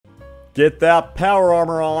Get that power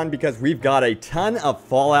armor on because we've got a ton of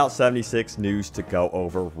Fallout 76 news to go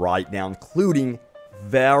over right now, including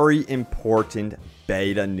very important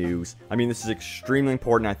beta news. I mean, this is extremely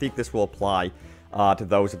important. I think this will apply to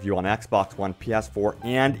those of you on Xbox One, PS4,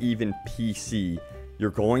 and even PC. You're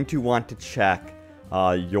going to want to check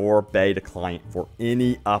your beta client for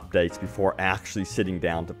any updates before actually sitting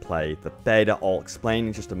down to play the beta. I'll explain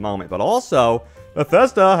in just a moment. But also,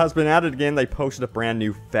 Bethesda has been added again. They posted a brand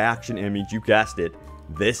new faction image. You guessed it.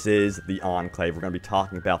 This is the Enclave. We're going to be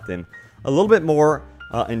talking about them a little bit more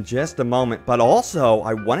in just a moment. But also,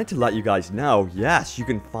 I wanted to let you guys know, yes, you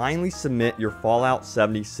can finally submit your Fallout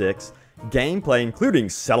 76 gameplay, including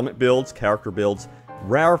settlement builds, character builds,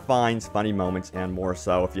 rare finds, funny moments, and more.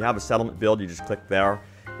 So if you have a settlement build, you just click there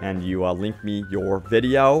and you link me your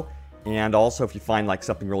video. And also if you find like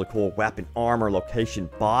something really cool, weapon, armor, location,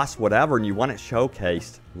 boss, whatever, and you want it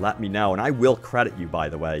showcased, let me know. And I will credit you, by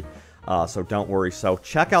the way. So don't worry. So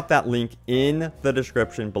check out that link in the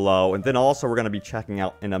description below. And then also we're going to be checking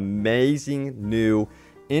out an amazing new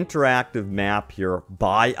interactive map here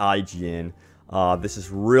by IGN. This is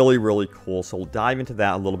really, really cool, so we'll dive into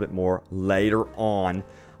that a little bit more later on.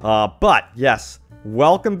 But, yes,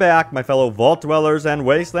 welcome back, my fellow Vault Dwellers and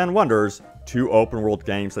Wasteland Wonders, to Open World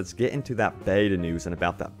Games. Let's get into that beta news and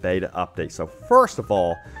about that beta update. So, first of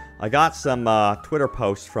all, I got some Twitter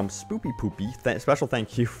posts from Spoopy Poopy. Special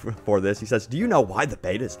thank you for this. He says, do you know why the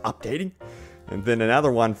beta is updating? And then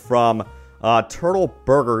another one from Turtle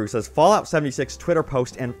Burger, who says, Fallout 76 Twitter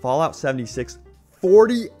post and Fallout 76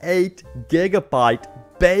 48 gigabyte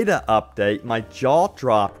beta update. My jaw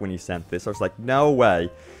dropped when he sent this. I was like, no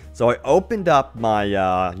way. So I opened up my,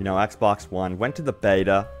 Xbox One, went to the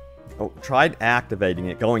beta, tried activating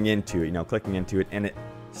it, going into it, clicking into it, and it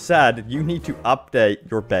said you need to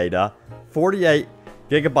update your beta. 48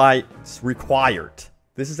 gigabytes required.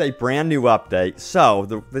 This is a brand new update. So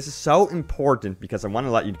this is so important because I want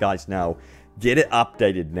to let you guys know, get it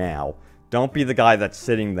updated now. Don't be the guy that's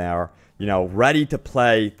sitting there, ready to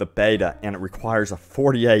play the beta, and it requires a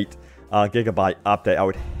 48 gigabyte update. I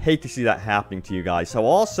would hate to see that happening to you guys. So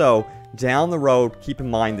also, down the road, keep in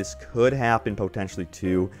mind this could happen potentially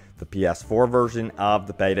to the PS4 version of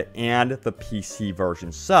the beta and the PC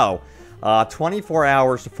version. So, 24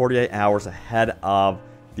 hours to 48 hours ahead of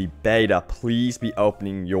the beta, please be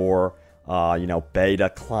opening your, beta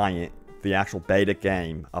client, the actual beta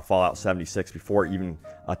game of Fallout 76 before even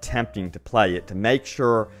attempting to play it, to make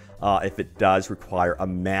sure if it does require a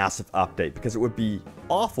massive update, because it would be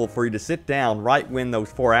awful for you to sit down right when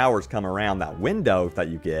those 4 hours come around, that window that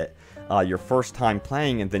you get your first time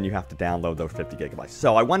playing, and then you have to download those 50 gigabytes.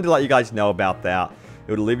 So I wanted to let you guys know about that.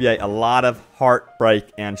 It would alleviate a lot of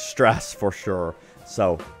heartbreak and stress for sure.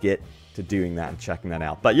 So get to doing that and checking that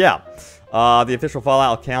out. But yeah, the official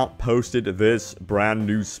Fallout account posted this brand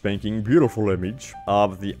new spanking beautiful image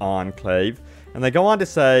of the Enclave. And they go on to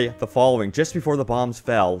say the following: just before the bombs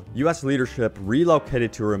fell, U.S. leadership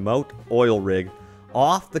relocated to a remote oil rig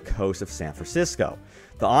off the coast of San Francisco.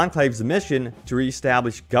 The Enclave's mission to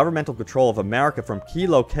reestablish governmental control of America from key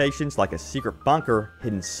locations like a secret bunker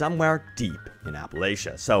hidden somewhere deep in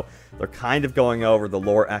Appalachia. So they're kind of going over the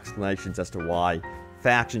lore explanations as to why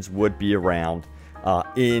factions would be around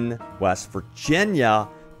in West Virginia.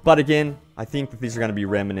 But again, I think that these are going to be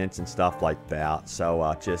remnants and stuff like that,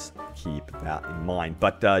 so just keep that in mind.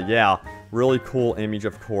 But yeah, really cool image,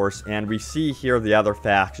 of course. And we see here the other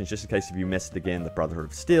factions, just in case if you missed it again, the Brotherhood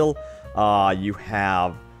of Steel. You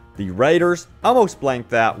have the Raiders, almost blanked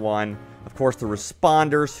that one. Of course, the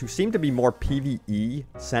Responders, who seem to be more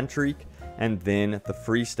PvE-centric. And then the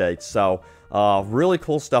Free States. So, really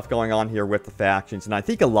cool stuff going on here with the factions. And I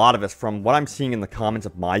think a lot of us, from what I'm seeing in the comments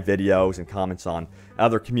of my videos and comments on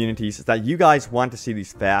other communities, is that you guys want to see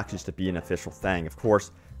these factions to be an official thing. Of course,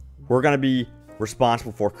 we're going to be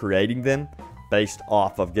responsible for creating them based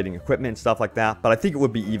off of getting equipment and stuff like that. But I think it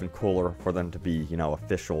would be even cooler for them to be,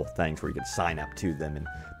 official things where you can sign up to them and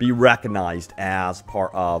be recognized as part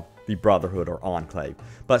of the Brotherhood or Enclave.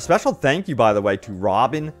 But special thank you, by the way, to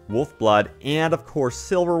Robin, Wolfblood, and of course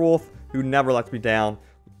Silverwolf, who never lets me down.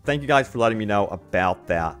 Thank you guys for letting me know about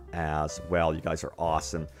that as well. You guys are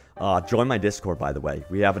awesome. Join my Discord, by the way.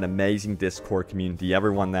 We have an amazing Discord community.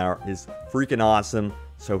 Everyone there is freaking awesome.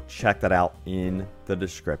 So check that out in the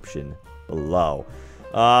description below.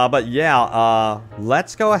 But yeah,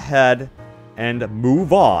 let's go ahead and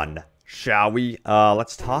move on, shall we?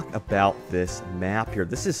 Let's talk about this map here.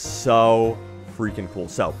 This is so freaking cool.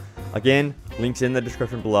 So, again, links in the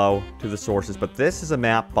description below to the sources. But this is a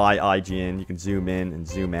map by IGN. You can zoom in and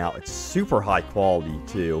zoom out. It's super high quality,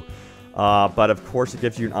 too. But, of course, it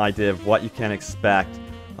gives you an idea of what you can expect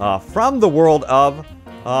from the world of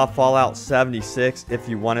Fallout 76, if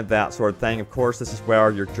you wanted that sort of thing. Of course, this is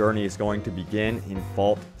where your journey is going to begin in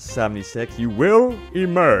Vault 76. You will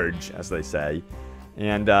emerge, as they say,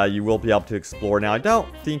 and you will be able to explore. Now, I don't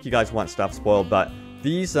think you guys want stuff spoiled, but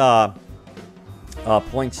these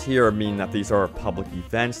points here mean that these are public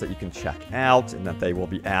events that you can check out and that they will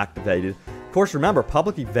be activated. Of course, remember,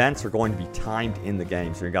 public events are going to be timed in the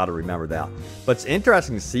game, so you got to remember that. But it's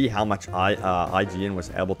interesting to see how much IGN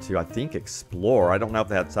was able to, I think, explore. I don't know if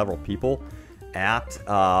they had several people at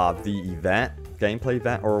the event, gameplay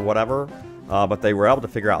event or whatever, but they were able to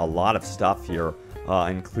figure out a lot of stuff here,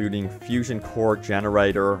 including fusion core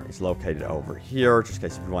generator is located over here, just in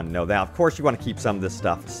case if you want to know that. Of course, you want to keep some of this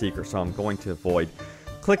stuff secret, so I'm going to avoid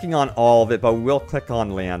clicking on all of it, but we will click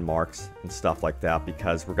on landmarks and stuff like that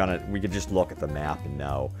because we can just look at the map and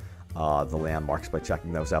know the landmarks by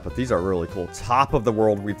checking those out. But these are really cool. Top of the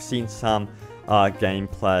world. We've seen some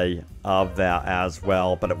gameplay of that as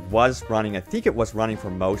well, but it was running, I think it was running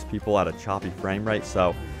for most people at a choppy frame rate,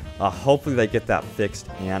 so hopefully they get that fixed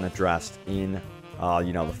and addressed in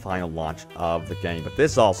you know, the final launch of the game. But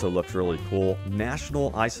this also looks really cool.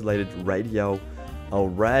 National Isolated Radio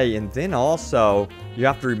Array, and then also you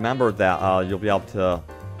have to remember that you'll be able to,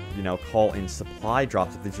 you know, call in supply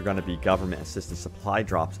drops if these are going to be government assisted supply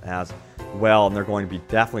drops as well, and they're going to be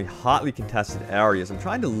definitely hotly contested areas. I'm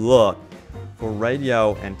trying to look for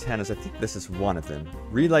radio antennas. I think this is one of them.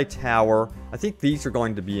 Relay tower. I think these are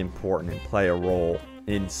going to be important and play a role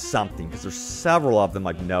in something because there's several of them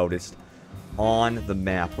I've noticed on the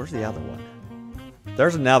map. Where's the other one?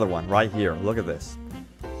 There's another one right here. Look at this.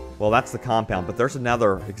 Well, that's the compound, but there's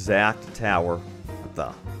another exact tower.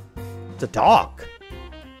 It's a dock.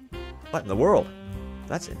 What in the world?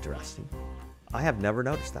 That's interesting. I have never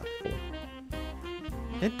noticed that before.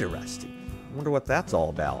 Interesting. I wonder what that's all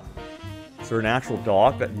about. Is there an actual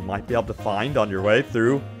dock that you might be able to find on your way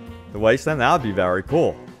through the wasteland? That would be very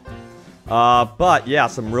cool. But yeah,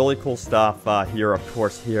 some really cool stuff here. Of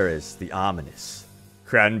course, here is the ominous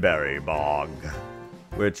Cranberry Bog,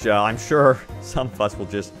 which I'm sure some of us will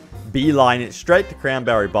just beeline it straight to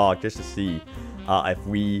Cranberry Bog just to see if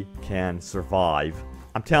we can survive.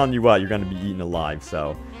 I'm telling you what, you're going to be eaten alive,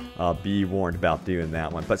 so be warned about doing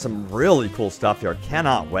that one. But some really cool stuff here. I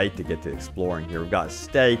cannot wait to get to exploring here. We've got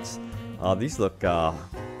estates. These look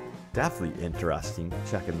definitely interesting.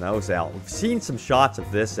 Checking those out. We've seen some shots of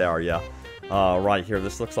this area right here.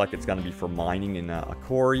 This looks like it's going to be for mining in a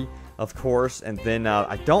quarry, of course. And then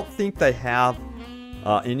I don't think they have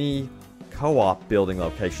any co-op building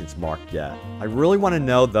locations marked yet. I really want to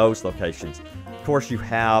know those locations. Of course, you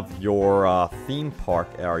have your theme park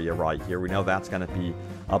area right here. We know that's going to be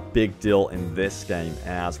a big deal in this game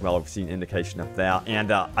as well. We've seen indication of that.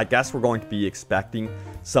 And I guess we're going to be expecting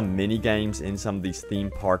some mini games in some of these theme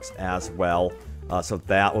parks as well. So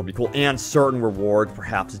that will be cool. And certain rewards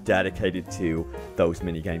perhaps dedicated to those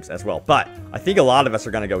mini games as well. But I think a lot of us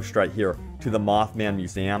are going to go straight here to the Mothman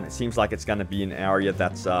Museum. It seems like it's going to be an area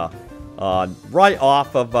that's right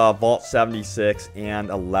off of Vault 76 and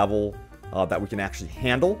a level that we can actually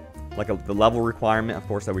handle, like the level requirement, of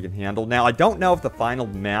course, that we can handle. Now, I don't know if the final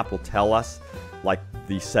map will tell us, like,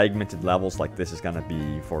 the segmented levels, like this is going to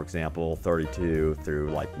be, for example, 32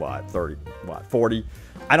 through, like, 40.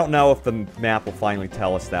 I don't know if the map will finally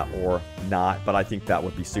tell us that or not, but I think that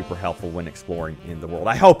would be super helpful when exploring in the world.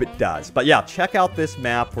 I hope it does. But yeah, check out this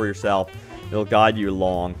map for yourself. It'll guide you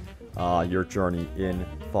along your journey in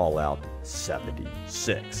Fallout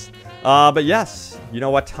 76. But yes, you know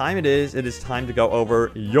what time it is. It is time to go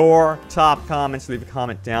over your top comments. Leave a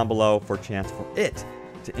comment down below for a chance for it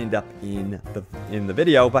to end up in the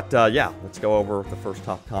video. But yeah, let's go over the first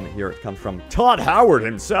top comment here. It comes from Todd Howard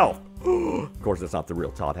himself. Of course, that's not the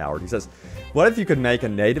real Todd Howard. He says, what if you could make a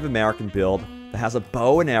Native American build that has a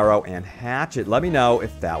bow and arrow and hatchet? Let me know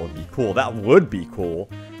if that would be cool. That would be cool,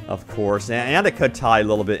 of course. And it could tie a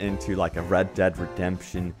little bit into like a Red Dead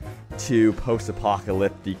Redemption 2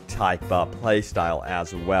 post-apocalyptic type playstyle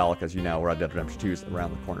as well. Because, you know, Red Dead Redemption 2 is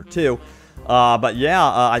around the corner too. But yeah,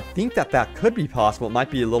 I think that could be possible. It might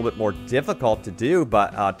be a little bit more difficult to do,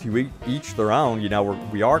 but to each their own. You know,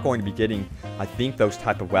 we are going to be getting, I think, those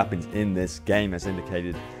type of weapons in this game as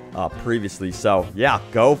indicated previously. So yeah,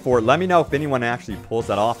 go for it. Let me know if anyone actually pulls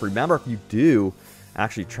that off. Remember, if you do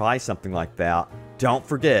actually try something like that, don't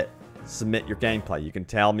forget, submit your gameplay. You can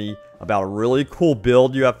tell me about a really cool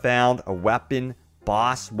build you have found, a weapon,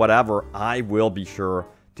 boss, whatever. I will be sure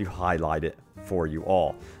to highlight it for you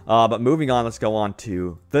all. But moving on, let's go on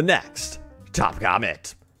to the next top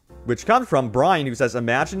comment, which comes from Brian, who says,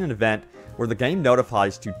 imagine an event where the game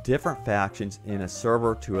notifies two different factions in a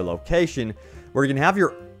server to a location where you can have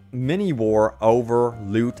your mini war over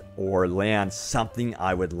loot or land, something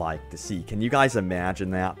I would like to see. Can you guys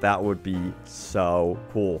imagine that? That would be so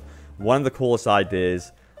cool. One of the coolest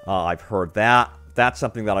ideas I've heard that. That's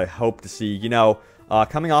something that I hope to see. You know,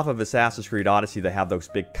 coming off of Assassin's Creed Odyssey, they have those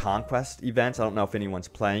big conquest events. I don't know if anyone's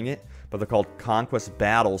playing it, but they're called conquest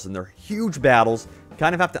battles, and they're huge battles. You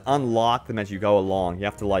kind of have to unlock them as you go along. You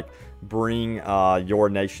have to, like, bring your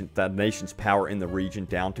nation, the nation's power in the region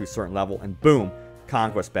down to a certain level, and boom,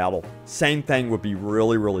 conquest battle. Same thing would be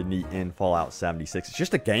really, really neat in Fallout 76. It's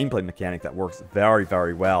just a gameplay mechanic that works very,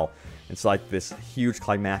 very well. It's like this huge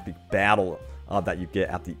climactic battle that you get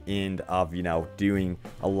at the end of, you know, doing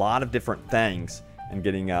a lot of different things and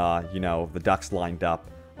getting, you know, the ducks lined up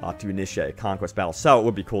to initiate a conquest battle. So it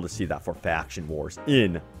would be cool to see that for faction wars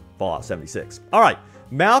in Fallout 76. All right,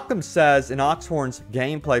 Malcolm says, in Oxhorn's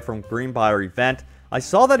gameplay from Greenbrier event, I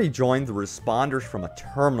saw that he joined the responders from a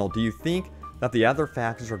terminal. Do you think that the other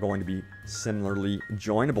factions are going to be similarly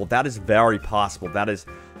joinable? That is very possible. That is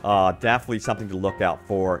definitely something to look out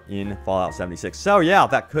for in Fallout 76. So yeah,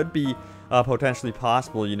 that could be potentially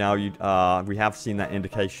possible. You know, we have seen that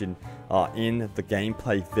indication in the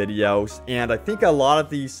gameplay videos, and I think a lot of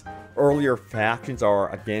these earlier factions are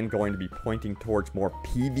again going to be pointing towards more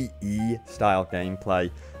PvE style gameplay.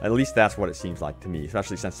 At least that's what it seems like to me,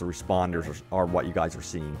 especially since the responders are what you guys are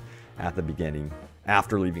seeing at the beginning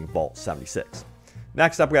after leaving Vault 76.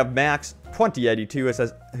 Next up, we have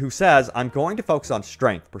Max2082 who says, I'm going to focus on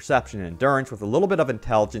strength, perception, and endurance with a little bit of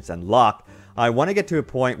intelligence and luck. I want to get to a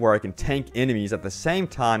point where I can tank enemies. At the same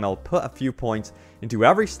time, I'll put a few points into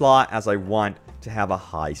every slot as I want to have a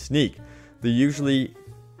high sneak. The usually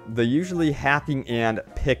hacking and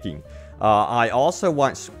picking. I also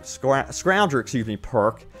want Scrounger,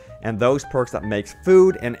 perk, and those perks that makes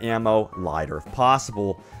food and ammo lighter if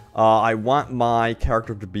possible. I want my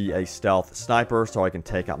character to be a stealth sniper so I can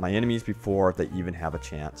take out my enemies before they even have a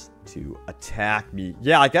chance to attack me.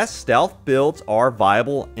 Yeah, I guess stealth builds are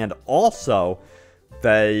viable, and also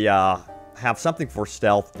they have something for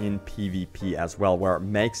stealth in PvP as well, where it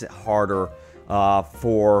makes it harder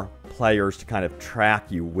for players to kind of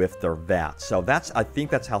track you with their VATs. So I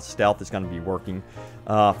think that's how stealth is going to be working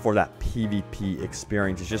for that PvP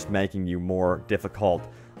experience. It's just making you more difficult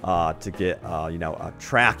to get, you know,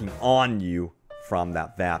 tracking on you from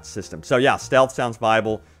that VAT system. So yeah, stealth sounds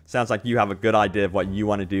viable. Sounds like you have a good idea of what you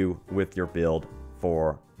want to do with your build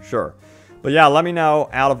for sure. But yeah, let me know,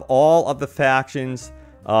 out of all of the factions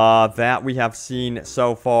that we have seen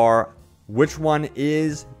so far, which one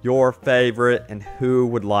is your favorite and who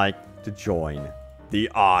would like to join the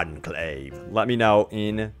Enclave? Let me know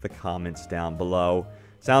in the comments down below.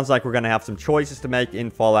 Sounds like we're going to have some choices to make in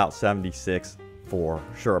Fallout 76 for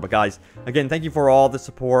sure. But guys, again, thank you for all the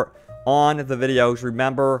support on the videos.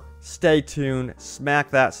 Remember, stay tuned, smack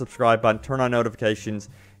that subscribe button, turn on notifications,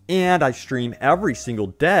 and I stream every single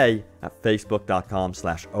day at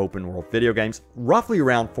facebook.com/openworldvideogames, roughly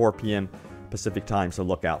around 4 p.m. Pacific time, so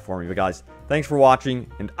look out for me. But guys, thanks for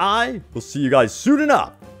watching, and I will see you guys soon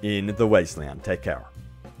enough in the Wasteland. Take care.